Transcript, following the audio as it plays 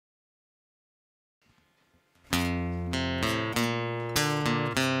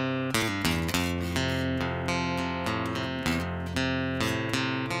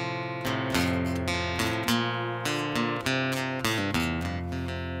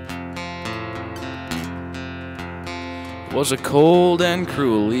Was a cold and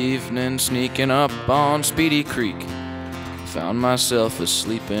cruel evening, sneaking up on Speedy Creek. Found myself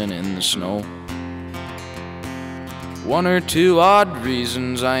a-sleeping in the snow. One or two odd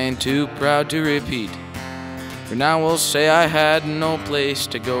reasons I ain't too proud to repeat. For now we'll say I had no place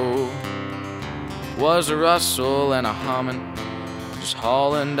to go. Was a rustle and a humming, just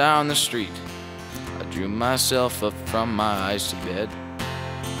hauling down the street. I drew myself up from my eyes to bed.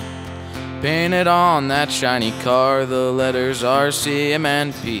 Painted on that shiny car the letters R, C, M,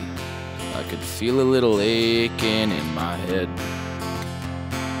 and P. I could feel a little aching in my head.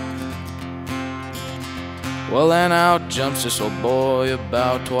 Well, then out jumps this old boy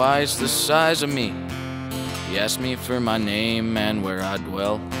about twice the size of me. He asked me for my name and where I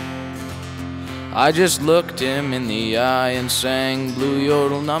dwell. I just looked him in the eye and sang Blue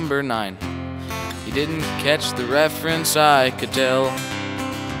Yodel number 9. He didn't catch the reference, I could tell.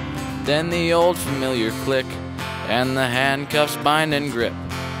 Then the old familiar click and the handcuffs bind and grip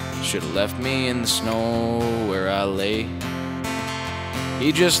should have left me in the snow where I lay.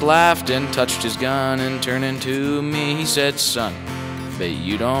 He just laughed and touched his gun and turning to me he said, "Son, bet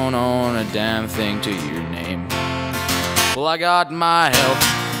you don't own a damn thing to your name." Well, I got my health,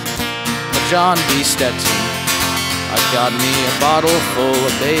 a John B. Stetson. I got me a bottle full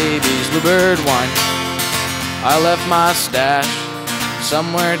of baby's Bluebird wine. I left my stash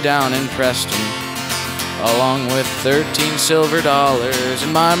somewhere down in Preston, along with 13 silver dollars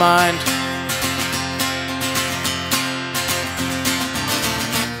in my mind.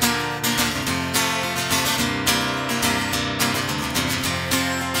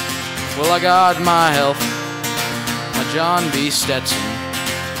 Well, I got my health, my John B. Stetson.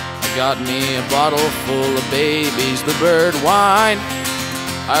 I got me a bottle full of baby's Bluebird wine.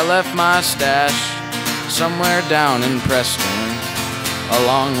 I left my stash somewhere down in Preston,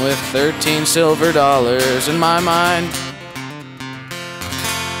 along with 13 silver dollars in my mind.